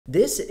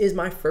This is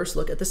my first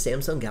look at the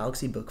Samsung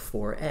Galaxy Book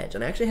 4 Edge,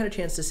 and I actually had a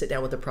chance to sit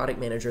down with the product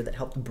manager that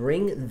helped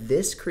bring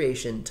this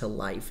creation to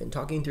life and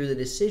talking through the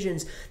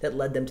decisions that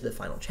led them to the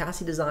final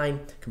chassis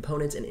design,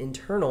 components, and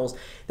internals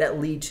that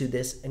lead to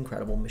this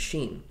incredible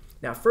machine.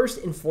 Now,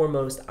 first and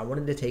foremost, I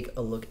wanted to take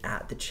a look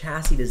at the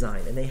chassis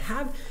design, and they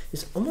have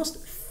this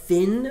almost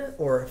fin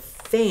or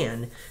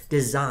fan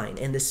design,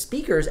 and the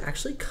speakers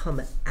actually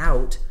come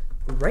out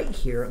right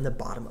here on the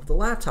bottom of the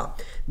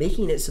laptop,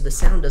 making it so the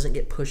sound doesn't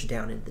get pushed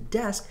down into the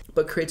desk,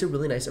 but creates a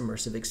really nice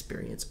immersive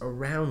experience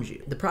around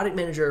you. The product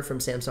manager from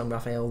Samsung,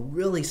 Rafael,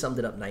 really summed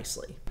it up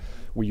nicely.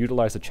 We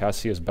utilize the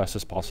chassis as best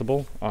as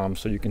possible.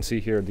 So you can see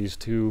here, these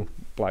two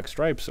black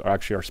stripes are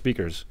actually our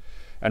speakers.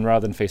 And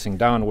rather than facing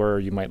down where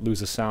you might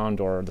lose the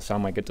sound or the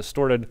sound might get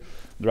distorted,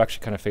 they're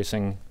actually kind of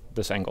facing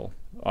this angle.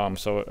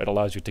 So it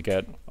allows you to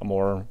get a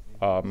more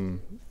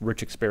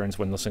rich experience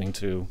when listening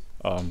to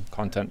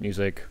content,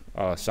 music,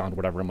 sound,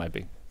 whatever it might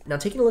be. Now,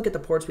 taking a look at the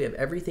ports, we have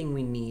everything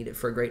we need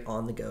for a great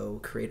on-the-go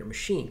creator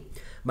machine.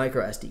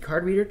 Micro SD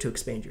card reader to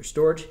expand your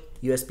storage,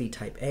 USB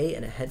Type-A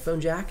and a headphone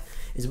jack,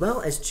 as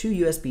well as two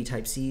USB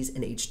Type-Cs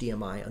and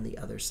HDMI on the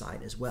other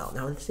side as well.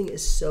 Now, this thing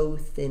is so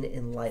thin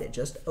and light at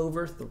just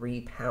over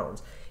 3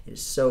 pounds. It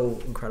is so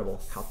incredible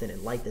how thin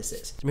and light this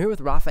is. I'm here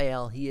with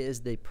Rafael. He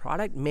is the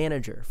product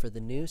manager for the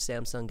new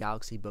Samsung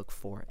Galaxy Book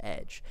 4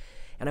 Edge.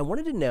 And I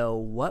wanted to know,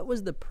 what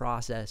was the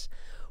process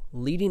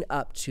leading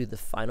up to the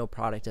final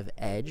product of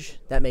Edge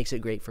that makes it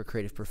great for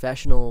creative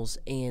professionals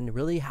and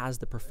really has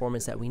the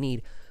performance that we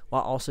need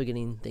while also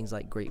getting things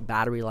like great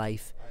battery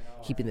life,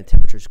 keeping the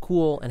temperatures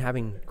cool, and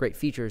having great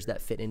features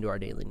that fit into our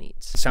daily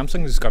needs.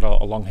 Samsung has got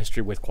a long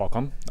history with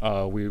Qualcomm.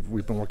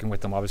 We've been working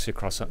with them obviously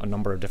across a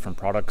number of different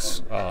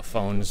products,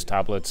 phones,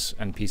 tablets,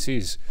 and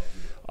PCs.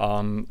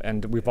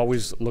 And we've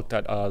always looked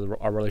at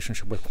our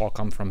relationship with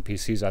Qualcomm from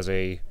PCs as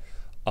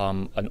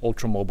an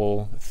ultra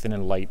mobile, thin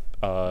and light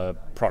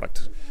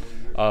product.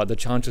 The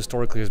challenge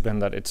historically has been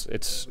that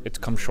it's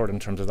come short in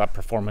terms of that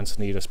performance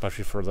need,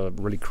 especially for the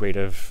really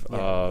creative,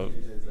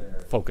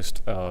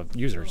 focused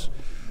users.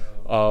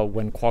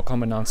 When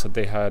Qualcomm announced that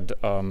they had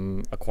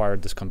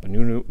acquired this company,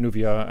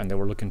 Nuvia, and they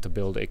were looking to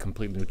build a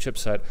completely new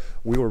chipset,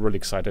 we were really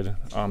excited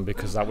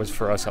because that was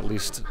for us at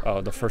least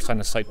the first line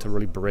of sight to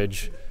really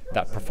bridge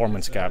that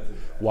performance gap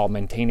while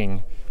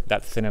maintaining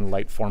that thin and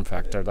light form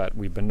factor that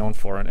we've been known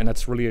for, and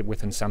that's really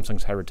within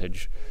Samsung's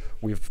heritage.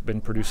 We've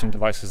been producing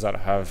devices that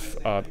have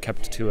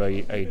kept to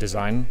a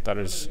design that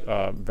is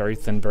very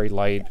thin, very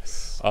light,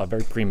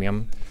 very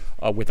premium,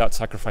 without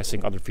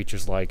sacrificing other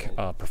features like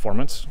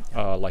performance,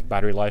 like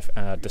battery life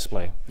and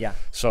display. Yeah.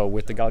 So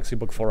with the Galaxy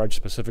Book 4 Edge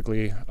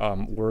specifically,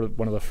 we're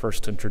one of the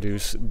first to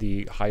introduce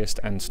the highest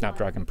end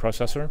Snapdragon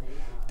processor,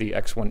 the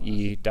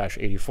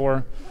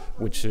X1E-84,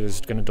 which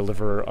is going to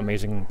deliver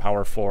amazing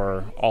power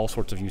for all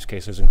sorts of use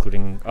cases,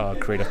 including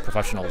creative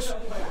professionals.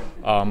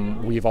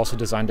 We've also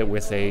designed it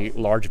with a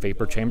large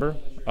vapor chamber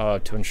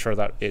to ensure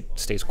that it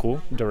stays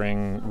cool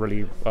during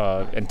really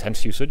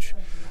intense usage,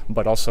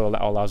 but also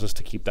allows us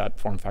to keep that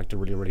form factor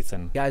really, really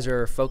thin. You guys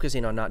are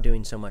focusing on not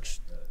doing so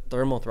much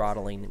thermal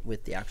throttling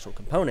with the actual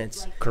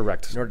components.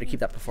 Correct. In order to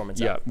keep that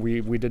performance up. up. Yeah,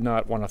 we did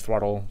not want to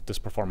throttle this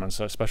performance,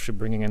 especially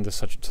bringing in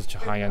such a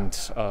high-end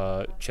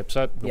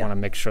chipset. We want to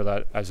make sure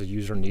that as a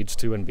user needs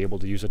to and be able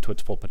to use it to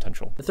its full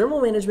potential. The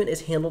thermal management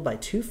is handled by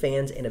two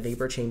fans and a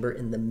vapor chamber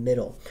in the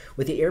middle,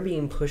 with the air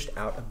being pushed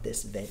out of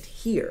this vent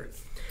here.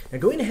 Now,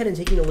 going ahead and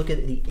taking a look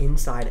at the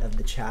inside of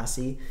the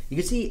chassis, you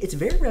can see it's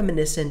very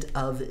reminiscent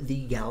of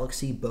the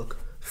Galaxy Book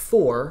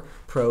 4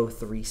 Pro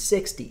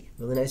 360.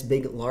 Really nice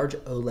big large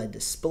OLED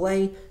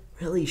display,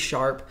 really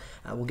sharp.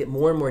 We'll get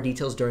more and more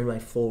details during my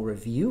full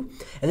review.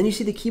 And then you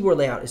see the keyboard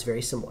layout is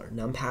very similar.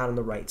 Numpad on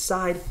the right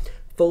side,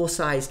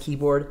 full-size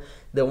keyboard.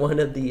 One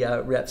of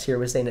the reps here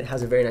was saying it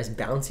has a very nice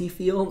bouncy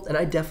feel, and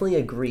I definitely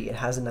agree. It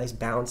has a nice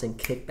bounce and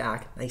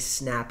kickback, nice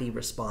snappy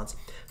response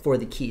for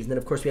the keys. And then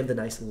of course we have the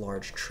nice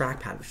large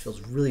trackpad, which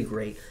feels really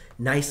great,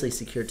 nicely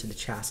secured to the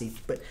chassis,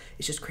 but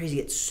it's just crazy.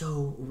 It's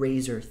so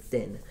razor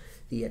thin,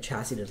 the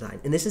chassis design.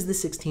 And this is the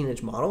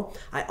 16-inch model.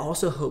 I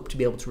also hope to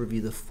be able to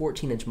review the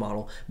 14-inch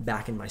model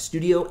back in my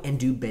studio and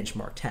do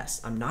benchmark tests.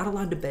 I'm not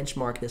allowed to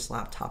benchmark this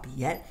laptop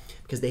yet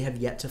because they have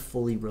yet to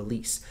fully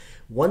release.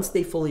 Once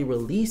they fully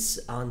release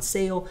on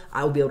sale,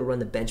 I will be able to run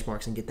the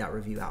benchmarks and get that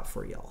review out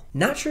for y'all.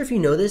 Not sure if you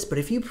know this, but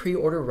if you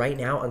pre-order right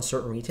now on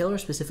certain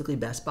retailers, specifically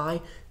Best Buy,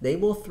 they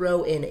will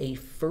throw in a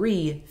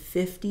free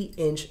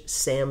 50-inch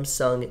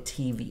Samsung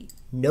TV.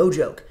 No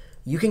joke.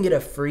 You can get a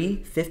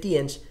free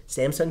 50-inch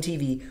Samsung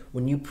TV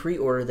when you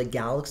pre-order the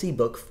Galaxy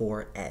Book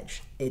 4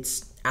 Edge.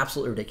 It's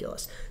absolutely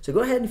ridiculous. So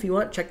go ahead, if you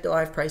want, check the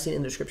live pricing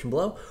in the description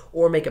below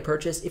or make a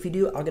purchase. If you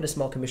do, I'll get a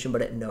small commission,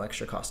 but at no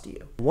extra cost to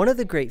you. One of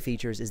the great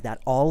features is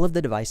that all of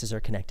the devices are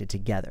connected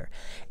together,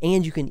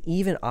 and you can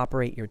even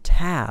operate your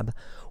tab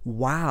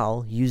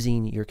while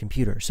using your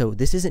computer. So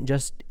this isn't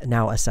just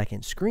now a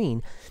second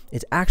screen,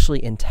 it's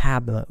actually in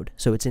tab mode.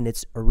 So it's in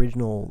its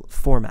original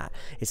format.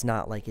 It's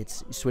not like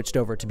it's switched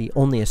over to be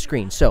only a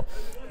screen. So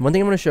one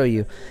thing I'm going to show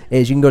you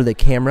is you can go to the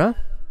camera,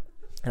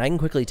 and I can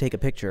quickly take a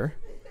picture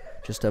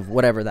just of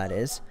whatever that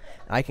is.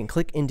 I can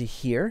click into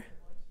here.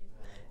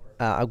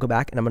 I'll go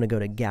back and I'm going to go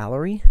to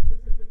gallery.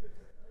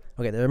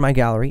 Okay, there's my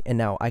gallery, and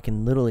now I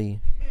can literally,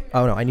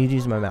 oh no, I need to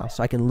use my mouse.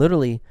 So I can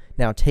literally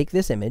now take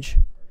this image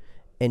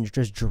and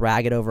just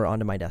drag it over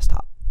onto my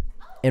desktop.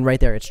 And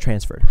right there, it's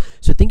transferred.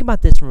 So think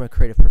about this from a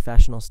creative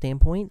professional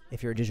standpoint.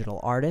 If you're a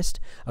digital artist,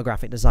 a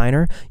graphic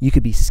designer, you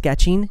could be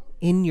sketching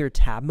in your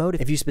tab mode.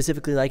 If you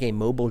specifically like a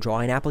mobile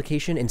drawing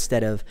application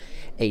instead of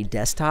a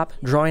desktop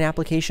drawing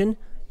application,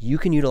 you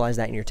can utilize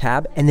that in your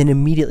tab and then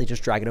immediately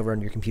just drag it over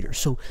on your computer.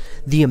 So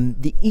the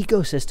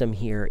ecosystem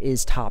here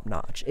is top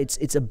notch.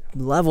 It's a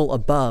level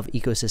above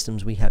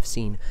ecosystems we have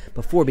seen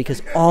before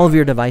because all of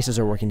your devices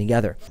are working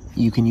together.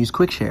 You can use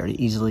Quick Share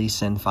to easily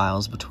send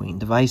files between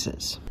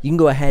devices. You can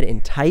go ahead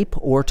and type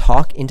or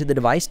talk into the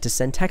device to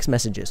send text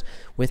messages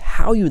with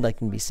how you'd like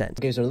them to be sent.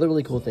 Okay, so another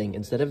really cool thing,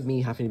 instead of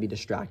me having to be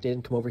distracted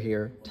and come over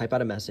here, type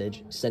out a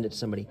message, send it to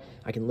somebody,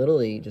 I can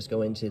literally just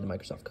go into the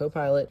Microsoft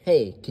Copilot.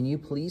 Hey, can you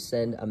please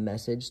send a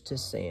message to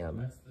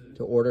Sam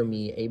to order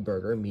me a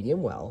burger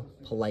medium well,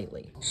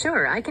 politely?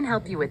 Sure, I can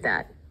help you with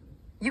that.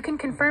 You can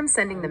confirm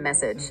sending the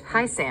message.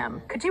 Hi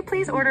Sam, could you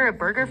please order a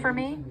burger for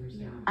me?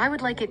 I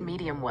would like it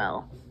medium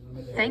well.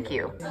 Thank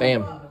you.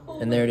 Bam.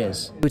 And there it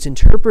is. It's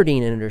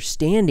interpreting and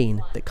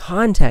understanding the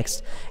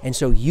context, and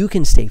so you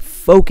can stay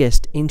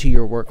focused into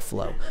your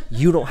workflow.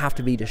 You don't have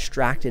to be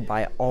distracted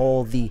by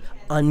all the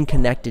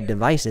unconnected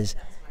devices.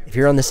 If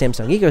you're on the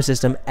Samsung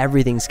ecosystem,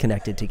 everything's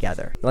connected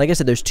together. Like I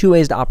said, there's two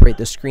ways to operate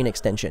the screen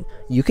extension.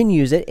 You can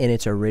use it in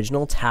its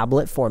original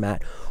tablet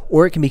format,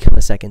 or it can become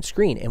a second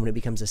screen. And when it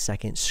becomes a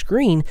second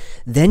screen,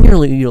 then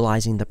you're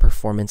utilizing the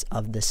performance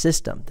of the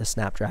system, the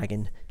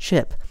Snapdragon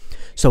chip.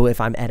 So if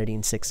I'm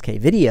editing 6K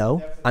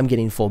video, I'm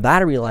getting full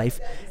battery life,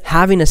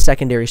 having a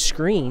secondary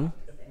screen,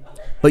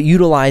 but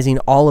utilizing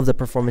all of the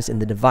performance in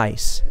the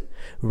device,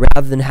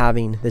 rather than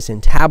having this in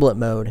tablet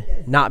mode,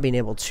 not being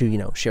able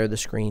to, share the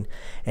screen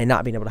and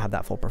not being able to have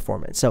that full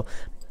performance. So,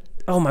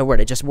 oh my word,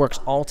 it just works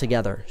all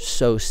together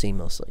so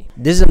seamlessly.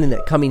 This is something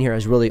that coming here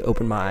has really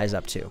opened my eyes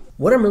up to.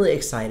 What I'm really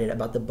excited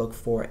about the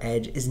Book4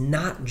 Edge is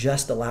not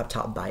just the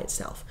laptop by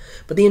itself,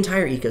 but the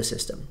entire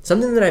ecosystem.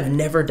 Something that I've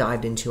never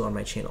dived into on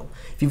my channel.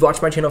 If you've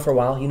watched my channel for a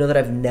while, you know that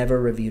I've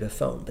never reviewed a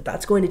phone, but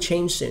that's going to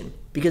change soon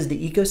because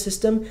the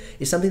ecosystem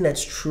is something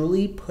that's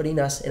truly putting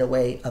us in a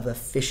way of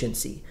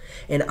efficiency.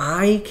 And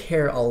I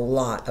care a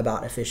lot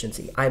about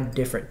efficiency. I have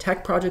different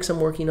tech projects I'm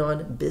working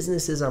on,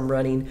 businesses I'm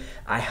running.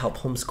 I help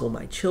homeschool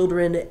my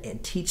children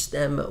and teach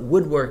them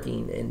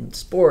woodworking and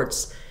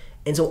sports.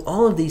 And so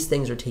all of these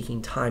things are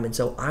taking time, and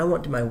so I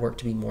want my work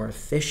to be more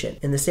efficient.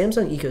 And the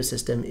Samsung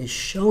ecosystem is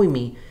showing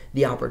me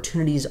the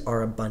opportunities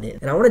are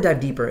abundant. And I want to dive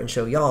deeper and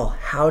show y'all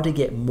how to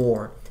get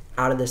more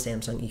out of the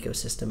Samsung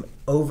ecosystem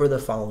over the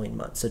following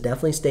months. So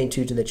definitely stay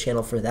tuned to the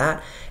channel for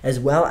that, as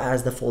well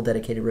as the full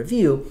dedicated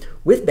review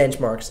with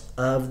benchmarks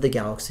of the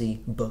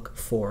Galaxy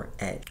Book4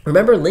 Edge.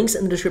 Remember, links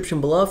in the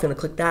description below. If you want to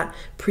click that,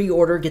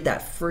 pre-order, get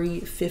that free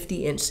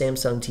 50-inch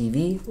Samsung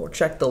TV, or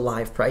check the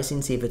live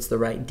pricing, see if it's the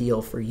right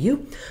deal for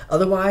you.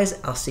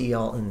 Otherwise, I'll see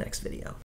y'all in the next video.